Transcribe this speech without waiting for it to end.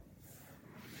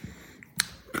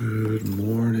Good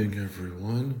morning,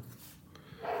 everyone.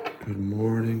 Good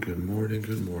morning, good morning,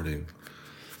 good morning.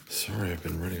 Sorry, I've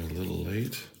been running a little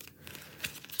late.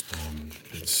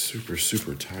 Been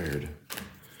super tired.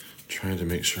 Trying to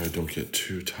make sure I don't get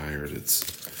too tired.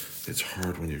 It's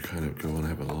hard when you kind of go and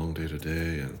have a long day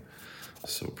today, and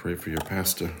so pray for your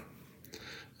pastor.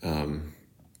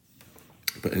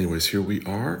 But anyways, here we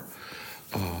are.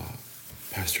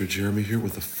 Pastor Jeremy here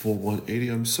with a full 180.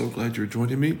 I'm so glad you're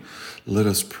joining me. Let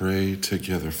us pray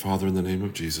together. Father, in the name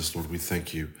of Jesus, Lord, we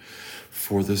thank you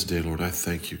for this day, Lord. I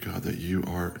thank you, God, that you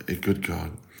are a good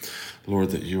God. Lord,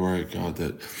 that you are a God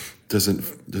that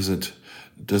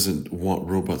doesn't want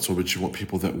robots, Lord, but you want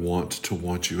people that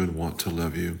want you and want to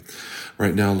love you.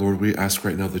 Right now, Lord, we ask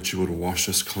right now that you would wash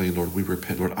us clean. Lord, we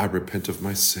repent. Lord, I repent of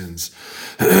my sins.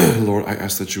 Lord, I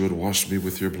ask that you would wash me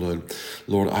with your blood.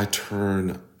 Lord, I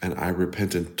turn and I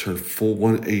repent and turn full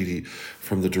 180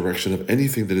 from the direction of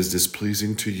anything that is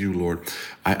displeasing to you, Lord.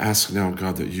 I ask now,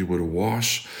 God, that you would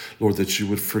wash, Lord, that you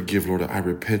would forgive, Lord. I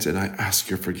repent and I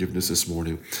ask your forgiveness this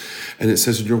morning. And it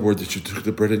says in your word that you took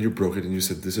the bread and you broke it and you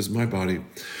said, this is my body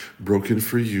broken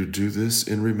for you. Do this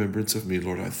in remembrance of me,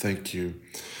 Lord. I thank you.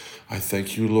 I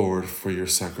thank you, Lord, for your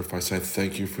sacrifice. I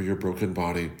thank you for your broken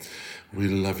body. We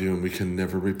love you and we can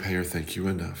never repay or thank you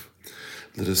enough.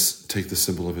 Let us take the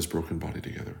symbol of his broken body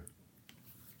together.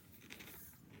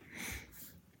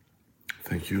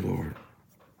 Thank you, Lord.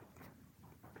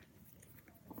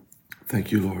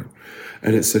 Thank you, Lord.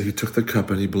 And it said he took the cup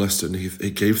and he blessed it and he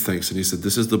gave thanks and he said,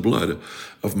 this is the blood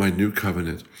of my new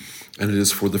covenant and it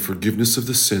is for the forgiveness of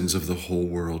the sins of the whole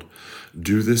world.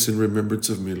 Do this in remembrance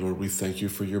of me, Lord. We thank you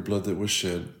for your blood that was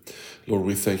shed. Lord,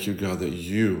 we thank you, God, that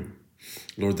you,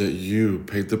 Lord, that you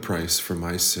paid the price for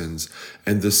my sins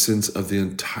and the sins of the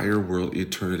entire world,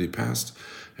 eternity past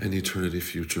and eternity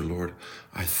future, Lord.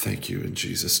 I thank you in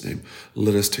Jesus' name.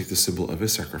 Let us take the symbol of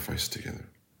his sacrifice together.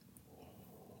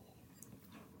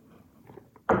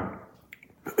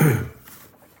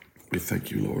 We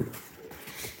thank you, Lord.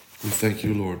 We thank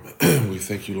you, Lord. We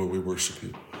thank you, Lord. We worship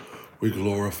you. We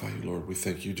glorify you, Lord. We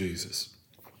thank you, Jesus.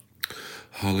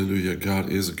 Hallelujah. God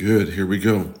is good. Here we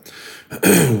go.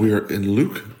 We are in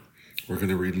Luke. We're going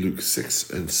to read Luke 6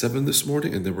 and 7 this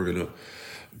morning, and then we're going to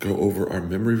go over our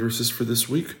memory verses for this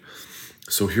week.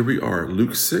 So here we are.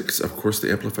 Luke 6, of course, the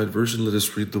Amplified Version. Let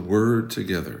us read the word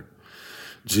together.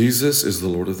 Jesus is the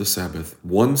Lord of the Sabbath.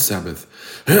 One Sabbath,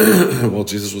 while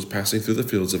Jesus was passing through the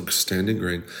fields of standing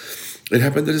grain, it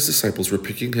happened that his disciples were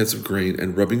picking heads of grain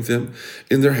and rubbing them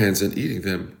in their hands and eating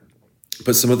them.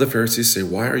 But some of the Pharisees say,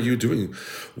 why are you doing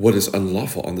what is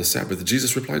unlawful on the Sabbath?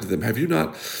 Jesus replied to them, have you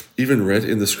not even read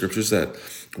in the scriptures that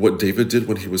what David did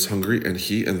when he was hungry and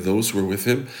he and those who were with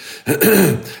him,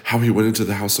 how he went into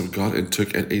the house of God and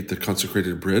took and ate the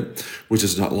consecrated bread, which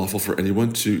is not lawful for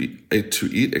anyone to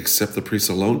eat except the priests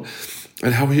alone,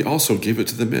 and how he also gave it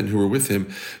to the men who were with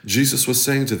him. Jesus was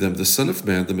saying to them, the Son of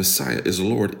Man, the Messiah, is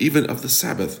Lord, even of the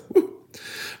Sabbath.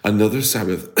 Another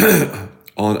Sabbath.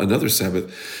 On another Sabbath,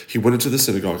 he went into the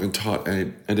synagogue and taught,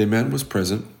 and a man was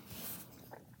present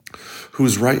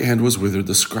whose right hand was withered.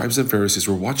 The scribes and Pharisees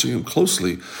were watching him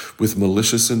closely with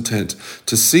malicious intent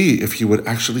to see if he would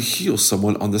actually heal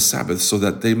someone on the Sabbath so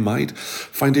that they might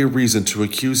find a reason to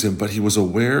accuse him. But he was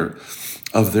aware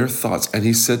of their thoughts, and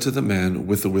he said to the man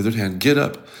with the withered hand, get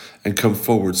up and come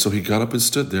forward. So he got up and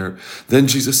stood there. Then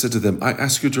Jesus said to them, I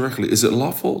ask you directly, is it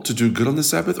lawful to do good on the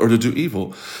Sabbath or to do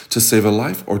evil, to save a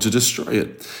life or to destroy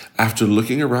it? After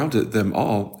looking around at them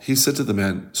all, he said to the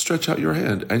man, stretch out your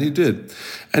hand. And he did.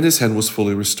 And his hand was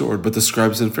fully restored. But the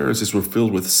scribes and Pharisees were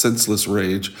filled with senseless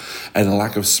rage and a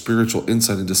lack of spiritual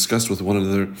insight and discussed with one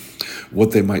another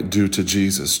what they might do to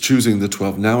Jesus. Choosing the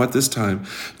 12. Now at this time,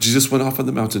 Jesus went off on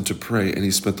the mountain to pray, and he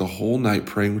spent the whole night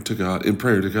praying to God, in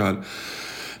prayer to God.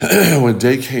 When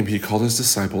day came, he called his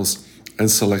disciples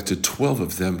and selected 12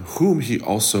 of them, whom he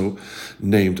also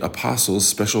named apostles,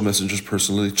 special messengers,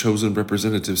 personally chosen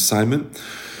representatives. Simon,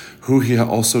 who he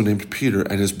also named Peter,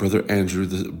 and his brother Andrew,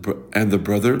 and the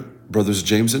brothers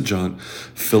James and John,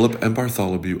 Philip and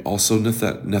Bartholomew, also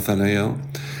Nathanael,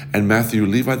 and Matthew,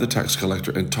 Levi the tax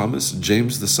collector, and Thomas,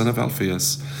 James the son of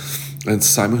Alphaeus, and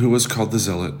Simon who was called the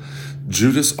Zealot,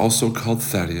 Judas also called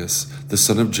Thaddeus, the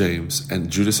son of James, and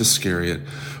Judas Iscariot,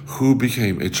 who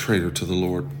became a traitor to the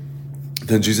Lord.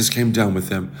 Then Jesus came down with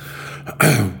them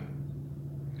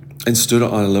and stood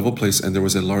on a level place, and there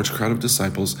was a large crowd of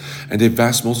disciples and a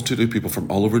vast multitude of people from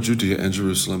all over Judea and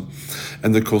Jerusalem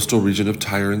and the coastal region of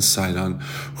Tyre and Sidon,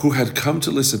 who had come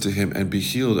to listen to him and be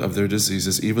healed of their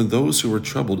diseases. Even those who were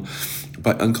troubled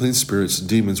by unclean spirits,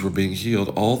 demons, were being healed.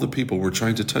 All the people were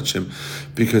trying to touch him,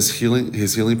 because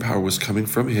his healing power was coming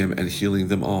from him and healing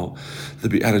them all. The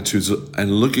Beatitudes.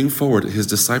 And looking forward, his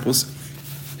disciples,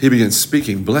 he began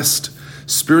speaking, "Blessed,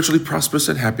 spiritually prosperous,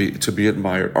 and happy, to be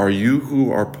admired are you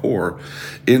who are poor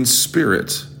in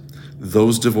spirit,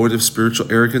 those devoid of spiritual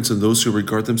arrogance, and those who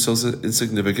regard themselves as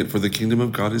insignificant, for the kingdom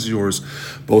of God is yours,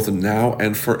 both now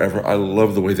and forever." I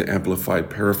love the way the Amplified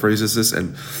paraphrases this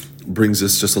and brings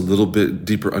us just a little bit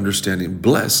deeper understanding.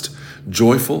 Blessed,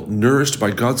 joyful, nourished by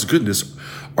God's goodness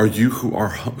are you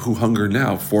who hunger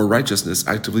now for righteousness,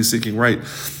 actively seeking right,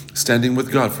 standing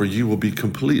with God, for you will be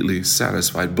completely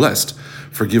satisfied. Blessed,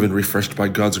 forgiven, refreshed by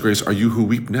God's grace are you who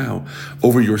weep now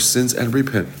over your sins and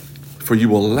repent, for you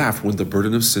will laugh when the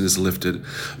burden of sin is lifted.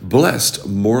 Blessed,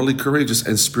 morally courageous,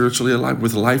 and spiritually alive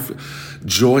with life,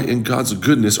 joy in God's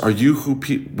goodness are you who,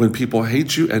 when people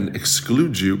hate you and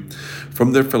exclude you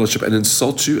from their fellowship and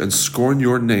insult you and scorn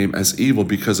your name as evil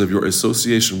because of your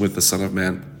association with the Son of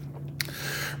Man,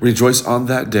 rejoice on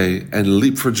that day and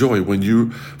leap for joy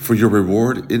for your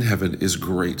reward in heaven is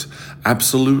great,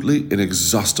 absolutely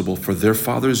inexhaustible. For their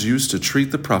fathers used to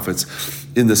treat the prophets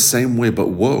in the same way. But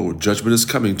woe, judgment is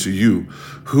coming to you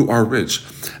who are rich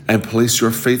and place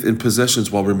your faith in possessions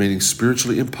while remaining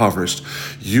spiritually impoverished.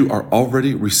 You are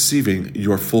already receiving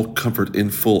your full comfort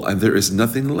in full, and there is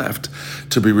nothing left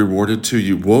to be rewarded to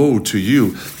you. Woe to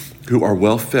you who are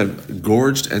well fed,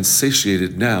 gorged, and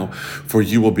satiated now, for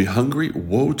you will be hungry.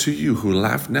 Woe to you who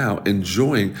laugh now,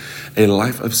 enjoying a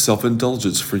life of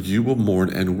self-indulgence, for you will mourn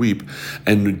and weep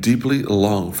and deeply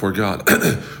long for God.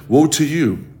 Woe to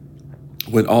you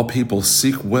when all people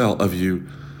seek well of you.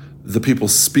 The people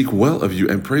speak well of you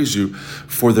and praise you,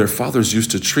 for their fathers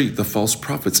used to treat the false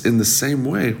prophets in the same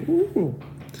way. Ooh.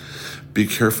 Be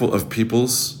careful of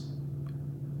people's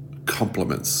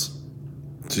compliments.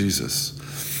 Jesus.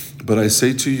 But I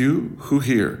say to you who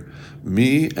hear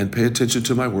me and pay attention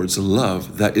to my words,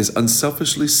 love, that is,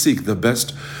 unselfishly seek the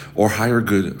best or higher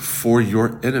good for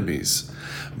your enemies.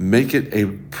 Make it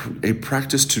a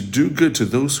practice to do good to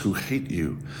those who hate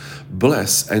you.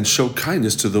 Bless and show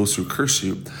kindness to those who curse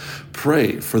you.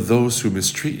 Pray for those who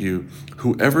mistreat you.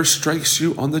 Whoever strikes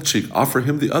you on the cheek, offer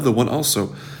him the other one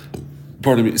also.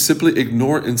 Simply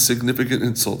ignore insignificant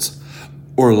insults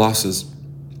or losses,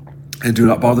 and do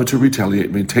not bother to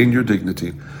retaliate. Maintain your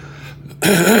dignity.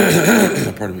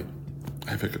 Pardon me.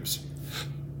 I have hiccups.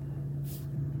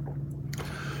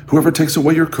 Whoever takes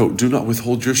away your coat, do not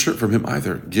withhold your shirt from him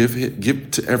either.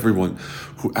 Give to everyone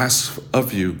who asks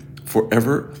of you.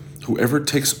 Whoever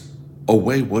takes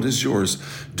away what is yours,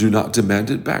 do not demand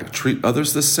it back. Treat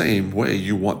others the same way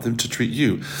you want them to treat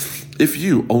you. If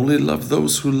you only love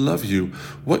those who love you,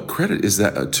 what credit is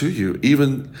that to you?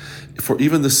 Even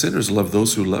the sinners love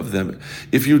those who love them.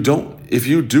 If you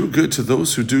do good to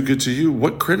those who do good to you,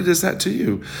 what credit is that to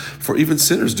you? For even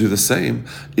sinners do the same.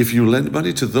 If you lend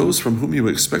money to those from whom you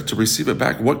expect to receive it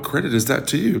back, what credit is that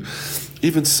to you?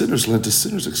 Even sinners lend to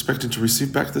sinners, expecting to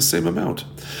receive back the same amount.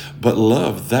 But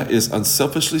love, that is,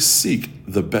 unselfishly seek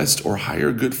the best or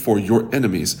higher good for your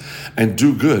enemies, and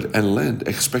do good and lend,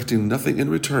 expecting nothing in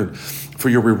return. For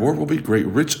your reward will be great,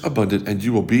 rich, abundant, and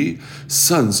you will be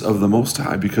sons of the Most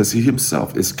High, because he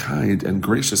himself is kind and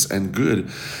gracious and good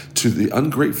to the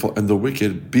ungrateful and the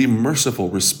wicked. Be merciful,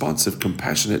 responsive,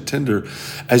 compassionate, tender,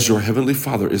 as your heavenly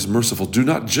Father is merciful. Do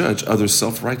not judge others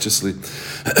self-righteously,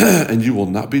 and you will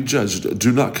not be judged.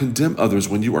 Do not condemn others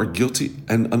when you are guilty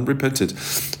and unrepentant.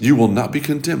 You will not be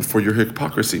condemned for your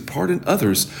hypocrisy. Pardon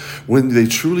others when they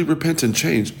truly repent and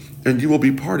change, and you will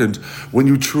be pardoned when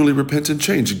you truly repent and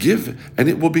change. Give, and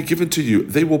it will be given to you.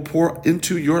 They will pour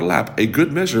into your lap a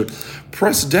good measure,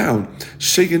 pressed down,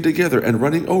 shaken together, and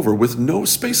running over, with no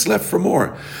space left for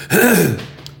more.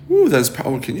 Ooh, that's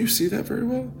powerful. Can you see that very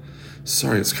well?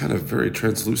 Sorry, it's kind of very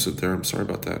translucent there. I'm sorry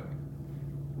about that.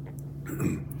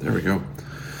 There we go.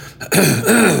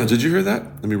 Did you hear that?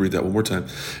 Let me read that one more time.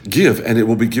 Give, and it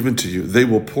will be given to you. They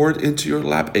will pour it into your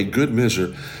lap, a good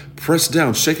measure, pressed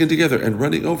down, shaken together, and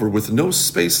running over, with no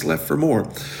space left for more.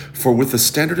 For with the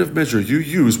standard of measure you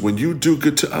use when you do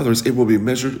good to others, it will be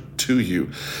measured to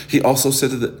you. He also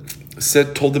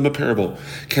told them a parable.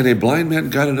 Can a blind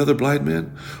man guide another blind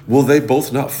man? Will they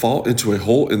both not fall into a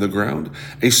hole in the ground?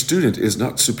 A student is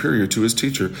not superior to his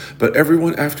teacher, but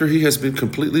everyone after he has been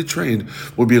completely trained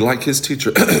will be like his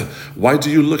teacher. Why do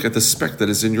you look at the speck that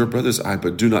is in your brother's eye,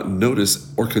 but do not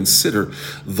notice or consider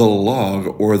the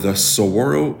log or the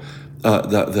sorrow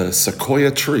the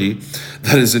sequoia tree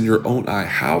that is in your own eye?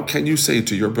 How can you say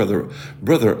to your brother,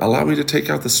 allow me to take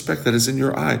out the speck that is in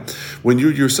your eye, when you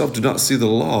yourself do not see the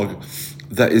log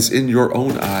that is in your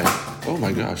own eye? Oh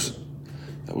my gosh,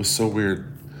 that was so weird.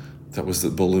 That was the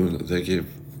balloon that they gave.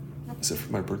 Is it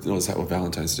for my birthday? No, is that what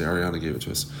Valentine's Day? Ariana gave it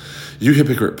to us. You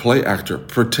hypocrite, play actor,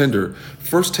 pretender.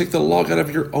 First take the log out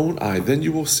of your own eye, then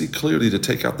you will see clearly to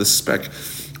take out the speck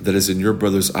that is in your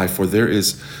brother's eye. For there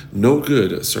is no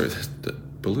good. Sorry, the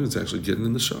balloon's actually getting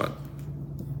in the shot.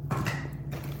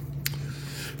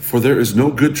 For there is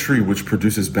no good tree which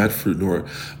produces bad fruit, nor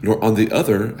on the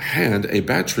other hand a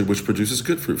bad tree which produces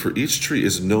good fruit. For each tree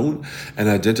is known and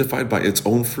identified by its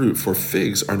own fruit. For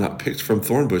figs are not picked from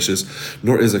thorn bushes,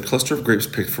 nor is a cluster of grapes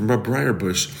picked from a briar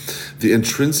bush. The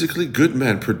intrinsically good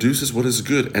man produces what is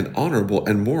good and honorable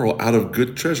and moral out of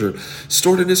good treasure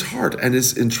stored in his heart, and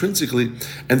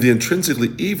the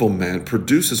intrinsically evil man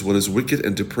produces what is wicked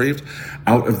and depraved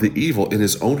out of the evil in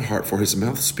his own heart. For his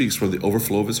mouth speaks from the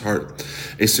overflow of his heart.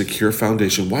 A secure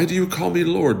foundation. Why do you call me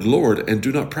Lord, Lord, and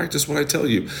do not practice what I tell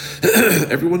you?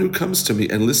 Everyone who comes to me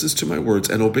and listens to my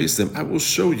words and obeys them, I will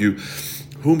show you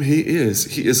whom he is.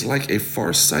 He is like a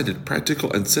far-sighted,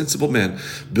 practical, and sensible man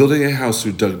building a house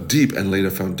who dug deep and laid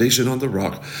a foundation on the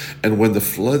rock. And when the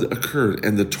flood occurred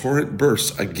and the torrent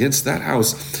burst against that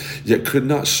house, yet could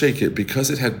not shake it, because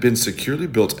it had been securely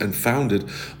built and founded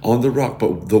on the rock.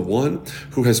 But the one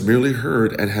who has merely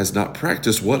heard and has not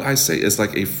practiced what I say is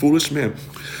like a foolish man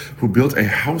who built a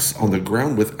house on the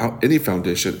ground without any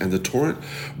foundation, and the torrent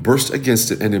burst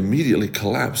against it and immediately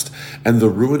collapsed, and the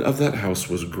ruin of that house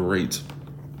was great.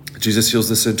 Jesus heals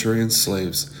the centurion's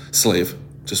slave,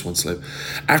 just one slave.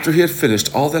 After he had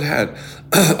finished all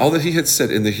that he had said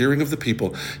in the hearing of the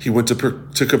people, he went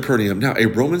to Capernaum. Now a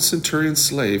Roman centurion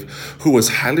slave, who was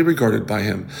highly regarded by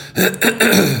him,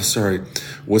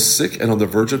 was sick and on the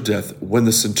verge of death. When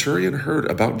the centurion heard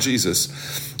about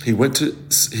Jesus, he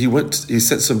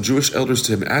sent some Jewish elders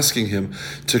to him, asking him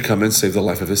to come and save the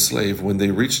life of his slave. When they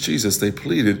reached Jesus, they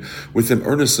pleaded with him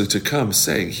earnestly to come,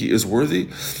 saying, he is worthy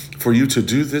for you to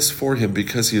do this for him,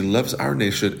 because he loves our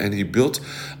nation, and he built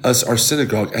us our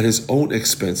synagogue at his own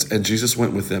expense. And Jesus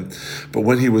went with them. But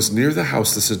when he was near the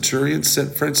house, the centurion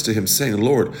sent friends to him, saying,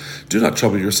 Lord, do not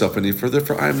trouble yourself any further,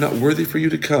 for I am not worthy for you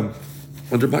to come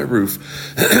under my roof.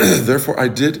 Therefore I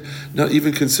did not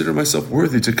even consider myself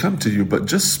worthy to come to you, but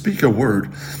just speak a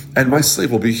word, and my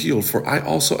slave will be healed. For I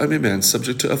also am a man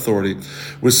subject to authority,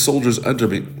 with soldiers under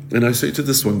me. And I say to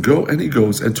this one, go, and he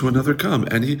goes, and to another, come,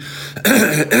 and he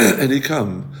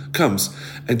comes,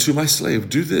 and to my slave,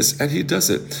 do this, and he does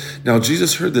it. Now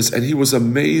Jesus heard this, and he was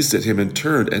amazed at him, and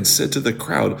turned and said to the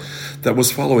crowd that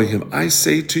was following him, I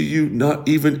say to you, not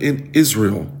even in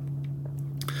Israel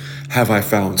have I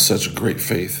found such great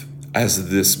faith as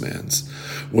this man's.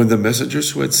 When the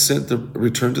messengers who had sent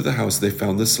returned to the house, they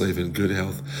found the slave in good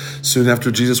health. Soon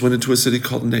after, Jesus went into a city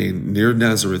called Nain, near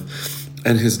Nazareth,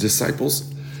 and his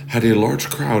disciples and a large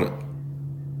crowd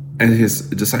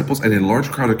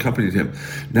accompanied him.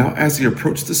 Now as he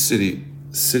approached the city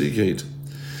gate,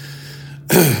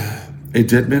 a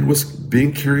dead man was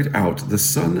being carried out, the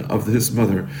son of his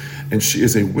mother, and she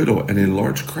is a widow, and a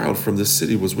large crowd from the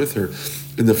city was with her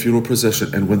in the funeral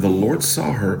procession. And when the Lord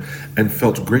saw her and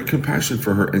felt great compassion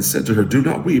for her, and said to her, do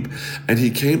not weep, and he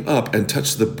came up and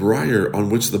touched the briar on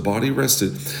which the body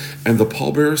rested, and the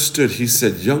pallbearer stood, he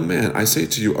said, young man, I say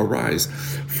to you, arise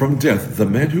from death. The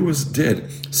man who was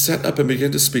dead sat up and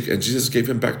began to speak, and Jesus gave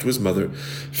him back to his mother.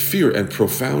 Fear and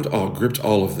profound awe gripped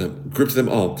them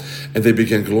all, and they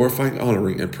began glorifying,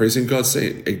 honoring, and praising God,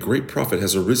 saying, a great prophet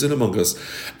has arisen among us,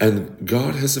 and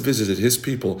God has visited his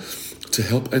people to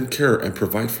help and care and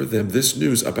provide for them. This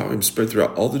news about him spread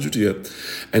throughout all the Judea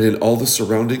and in all the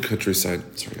surrounding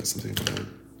countryside. Sorry, I got something in my eye.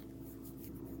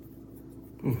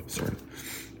 Oh, sorry.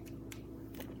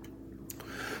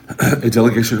 A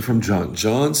delegation from John.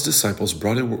 John's disciples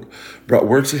brought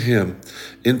word to him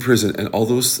in prison, and all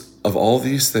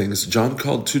these things. John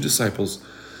called 2 disciples,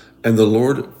 and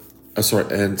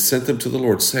sent them to the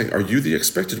Lord, saying, are you the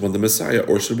expected one, the Messiah,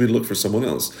 or should we look for someone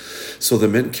else? So the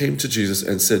men came to Jesus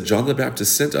and said, John the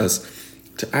Baptist sent us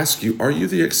to ask you, are you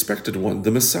the expected one,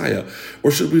 the Messiah,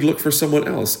 or should we look for someone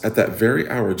else? At that very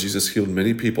hour, Jesus healed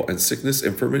many people, and sickness,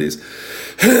 infirmities,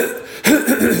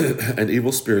 and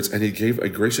evil spirits, and he gave a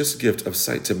gracious gift of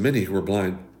sight to many who were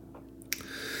blind.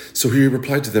 So he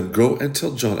replied to them, go and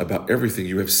tell John about everything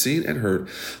you have seen and heard.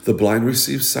 The blind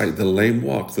receive sight, the lame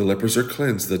walk, the lepers are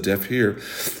cleansed, the deaf hear,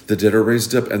 the dead are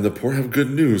raised up, and the poor have good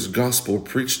news, gospel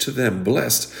preached to them.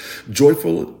 Blessed,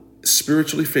 joyful,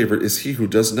 spiritually favored is he who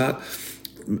does not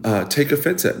take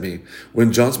offense at me.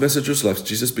 When John's messengers left,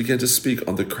 Jesus began to speak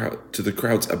to the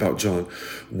crowds about John.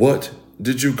 What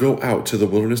did you go out to the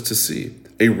wilderness to see?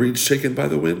 A reed shaken by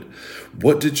the wind?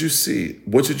 What did you see?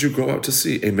 What did you go out to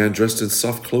see? A man dressed in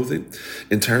soft clothing,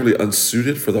 entirely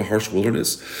unsuited for the harsh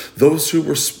wilderness? Those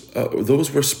were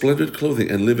splendid clothing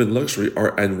and live in luxury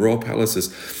and royal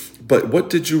palaces. But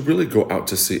what did you really go out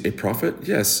to see? A prophet?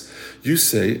 Yes, you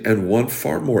say, and one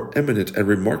far more eminent and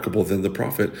remarkable than the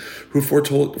prophet, who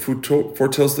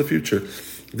foretells the future.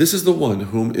 This is the one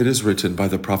whom it is written by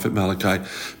the prophet Malachi,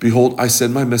 Behold, I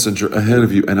send my messenger ahead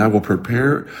of you, and I will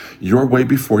prepare your way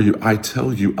before you. I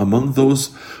tell you, among those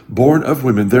born of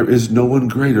women, there is no one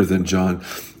greater than John.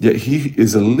 Yet he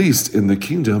is the least in the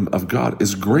kingdom of God,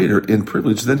 is greater in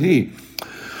privilege than he.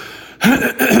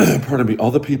 Pardon me,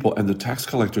 all the people and the tax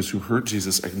collectors who heard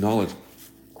Jesus acknowledge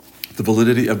the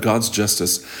validity of God's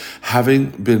justice, having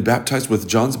been baptized with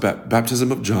John's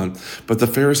baptism of John. But the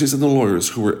Pharisees and the lawyers,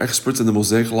 who were experts in the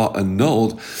Mosaic law,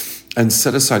 annulled and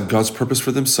set aside God's purpose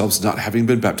for themselves, not having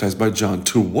been baptized by John.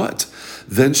 To what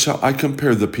then shall I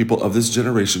compare the people of this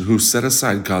generation who set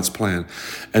aside God's plan?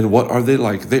 And what are they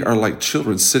like? They are like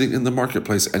children sitting in the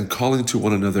marketplace and calling to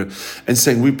one another and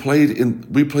saying, we played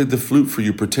the flute for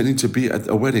you, pretending to be at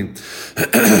a wedding,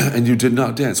 and you did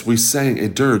not dance. We sang a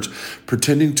dirge,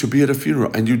 pretending to be at a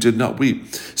funeral, and you did not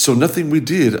weep. So nothing we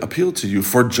did appealed to you.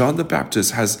 For John the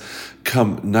Baptist has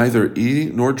come neither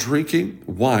eating nor drinking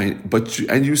wine,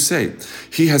 and you say,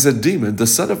 he has a demon. The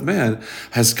Son of Man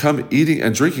has come eating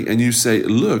and drinking, and you say,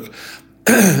 look,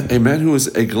 a man who is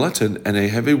a glutton and a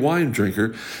heavy wine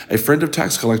drinker, a friend of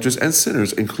tax collectors and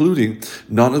sinners, including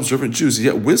non-observant Jews.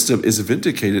 Yet wisdom is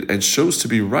vindicated and shows to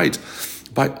be right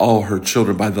by all her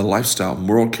children, by the lifestyle,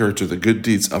 moral character, the good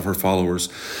deeds of her followers.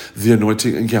 The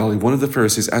anointing in Galilee. One of the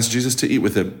Pharisees asked Jesus to eat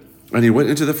with him. And he went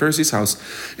into the Pharisee's house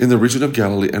in the region of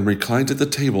Galilee and reclined at the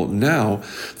table. Now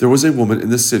there was a woman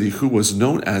in the city who was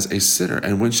known as a sinner.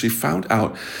 And when she found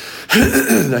out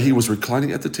that he was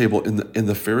reclining at the table in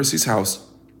the Pharisee's house,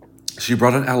 she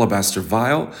brought an alabaster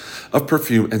vial of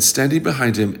perfume, and standing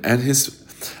behind him and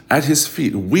at his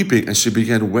feet, weeping, and she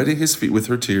began wetting his feet with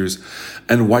her tears,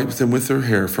 and wiped them with her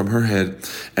hair from her head,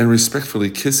 and respectfully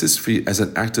kissed his feet as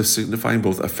an act of signifying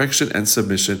both affection and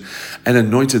submission, and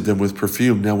anointed them with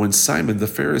perfume. Now when Simon the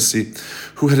Pharisee,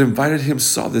 who had invited him,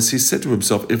 saw this, he said to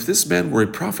himself, if this man were a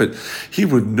prophet, he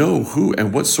would know who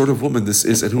and what sort of woman this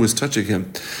is, and who is touching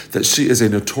him, that she is a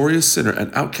notorious sinner, an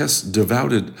outcast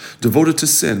devoted to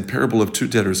sin. Parable of two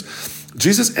debtors.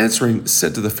 Jesus answering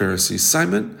said to the Pharisee,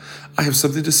 Simon, I have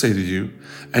something to say to you.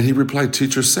 And he replied,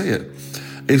 Teacher, say it.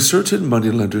 A certain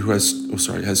moneylender who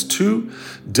has two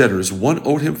debtors, one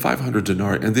owed him 500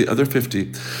 denarii and the other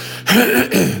 50,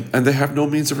 and they have no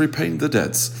means of repaying the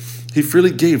debts. He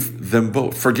freely forgave them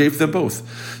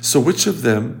both. So which of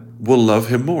them will love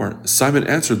him more? Simon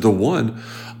answered, the one,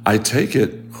 I take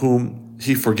it, whom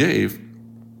he forgave.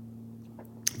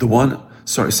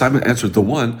 Simon answered, the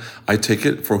one, I take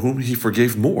it, for whom he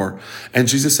forgave more. And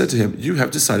Jesus said to him, you have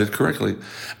decided correctly.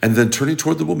 And then turning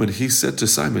toward the woman, he said to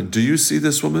Simon, do you see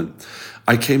this woman?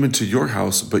 I came into your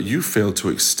house, but you failed to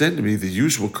extend me the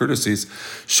usual courtesies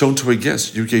shown to a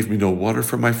guest. You gave me no water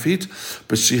for my feet,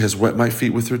 but she has wet my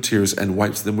feet with her tears and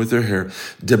wiped them with her hair,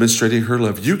 demonstrating her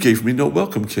love. You gave me no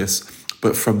welcome kiss,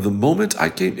 but from the moment I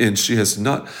came in, she has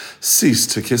not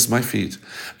ceased to kiss my feet.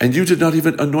 And you did not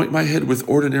even anoint my head with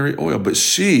ordinary oil, but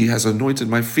she has anointed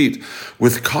my feet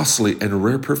with costly and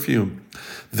rare perfume.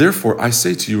 Therefore, I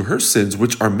say to you, her sins,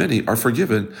 which are many, are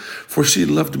forgiven, for she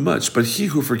loved much. But he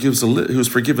who is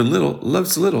forgiven little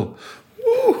loves little.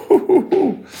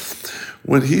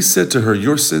 When he said to her,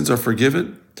 your sins are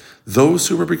forgiven, those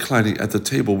who were reclining at the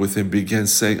table with him began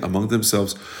saying among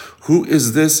themselves, who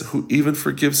is this who even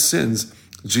forgives sins?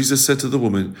 Jesus said to the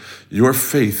woman, your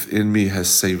faith in me has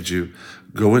saved you.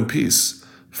 Go in peace,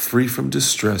 free from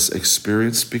distress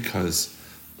experienced because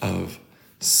of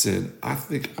sin. I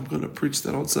think I'm going to preach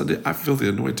that on Sunday. I feel the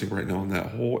anointing right now in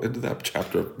that whole end of that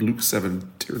chapter of Luke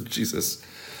 7. Dear Jesus.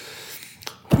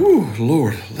 Whew,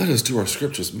 Lord, let us do our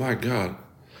scriptures. My God.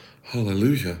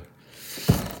 Hallelujah.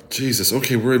 Jesus.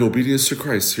 Okay, we're in obedience to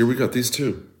Christ. Here we got these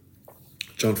two.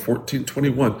 John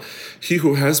 14:21. He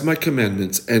who has my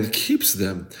commandments and keeps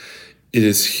them, it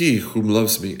is he whom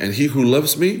loves me. And he who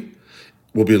loves me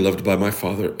will be loved by my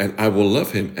Father, and I will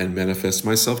love him and manifest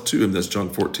myself to him. That's John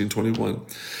 14:21.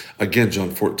 Again,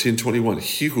 John 14:21.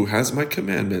 He who has my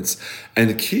commandments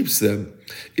and keeps them,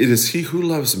 it is he who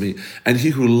loves me, and he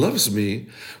who loves me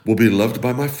will be loved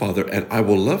by my Father, and I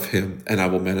will love him, and I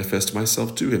will manifest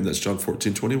myself to him. That's John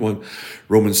 14:21.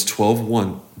 Romans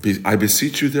 12:1. I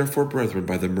beseech you, therefore, brethren,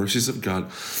 by the mercies of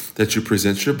God, that you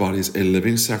present your bodies a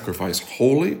living sacrifice,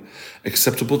 holy,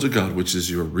 acceptable to God, which is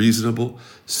your reasonable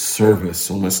service.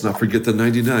 So let's not forget the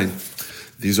 99.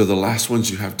 These are the last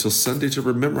ones you have till Sunday to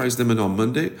memorize them, and on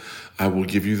Monday, I will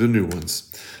give you the new ones.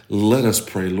 Let us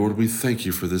pray. Lord, we thank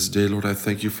you for this day. Lord, I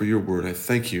thank you for your word. I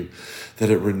thank you that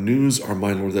it renews our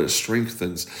mind, Lord, that it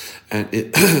strengthens and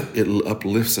it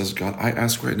uplifts us, God. I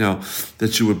ask right now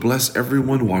that you would bless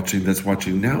everyone watching, that's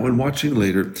watching now and watching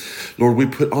later. Lord, we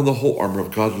put on the whole armor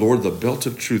of God, Lord, the belt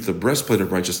of truth, the breastplate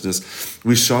of righteousness.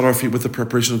 We shod our feet with the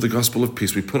preparation of the gospel of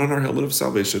peace. We put on our helmet of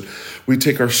salvation. We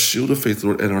take our shield of faith,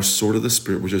 Lord, and our sword of the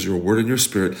Spirit, which is your word and your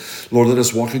spirit. Lord, let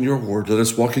us walk in your word. Let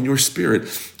us walk in your spirit,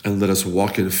 and let us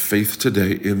walk in faith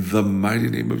today. In the mighty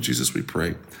name of Jesus, we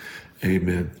pray.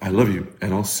 Amen. I love you,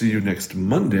 and I'll see you next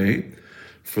Monday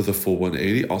for the full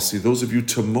 180. I'll see those of you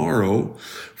tomorrow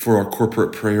for our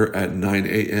corporate prayer at 9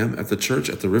 a.m. at the church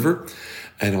at the river,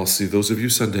 and I'll see those of you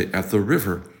Sunday at the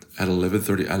river at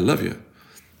 11:30. I love you,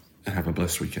 and have a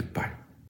blessed weekend. Bye.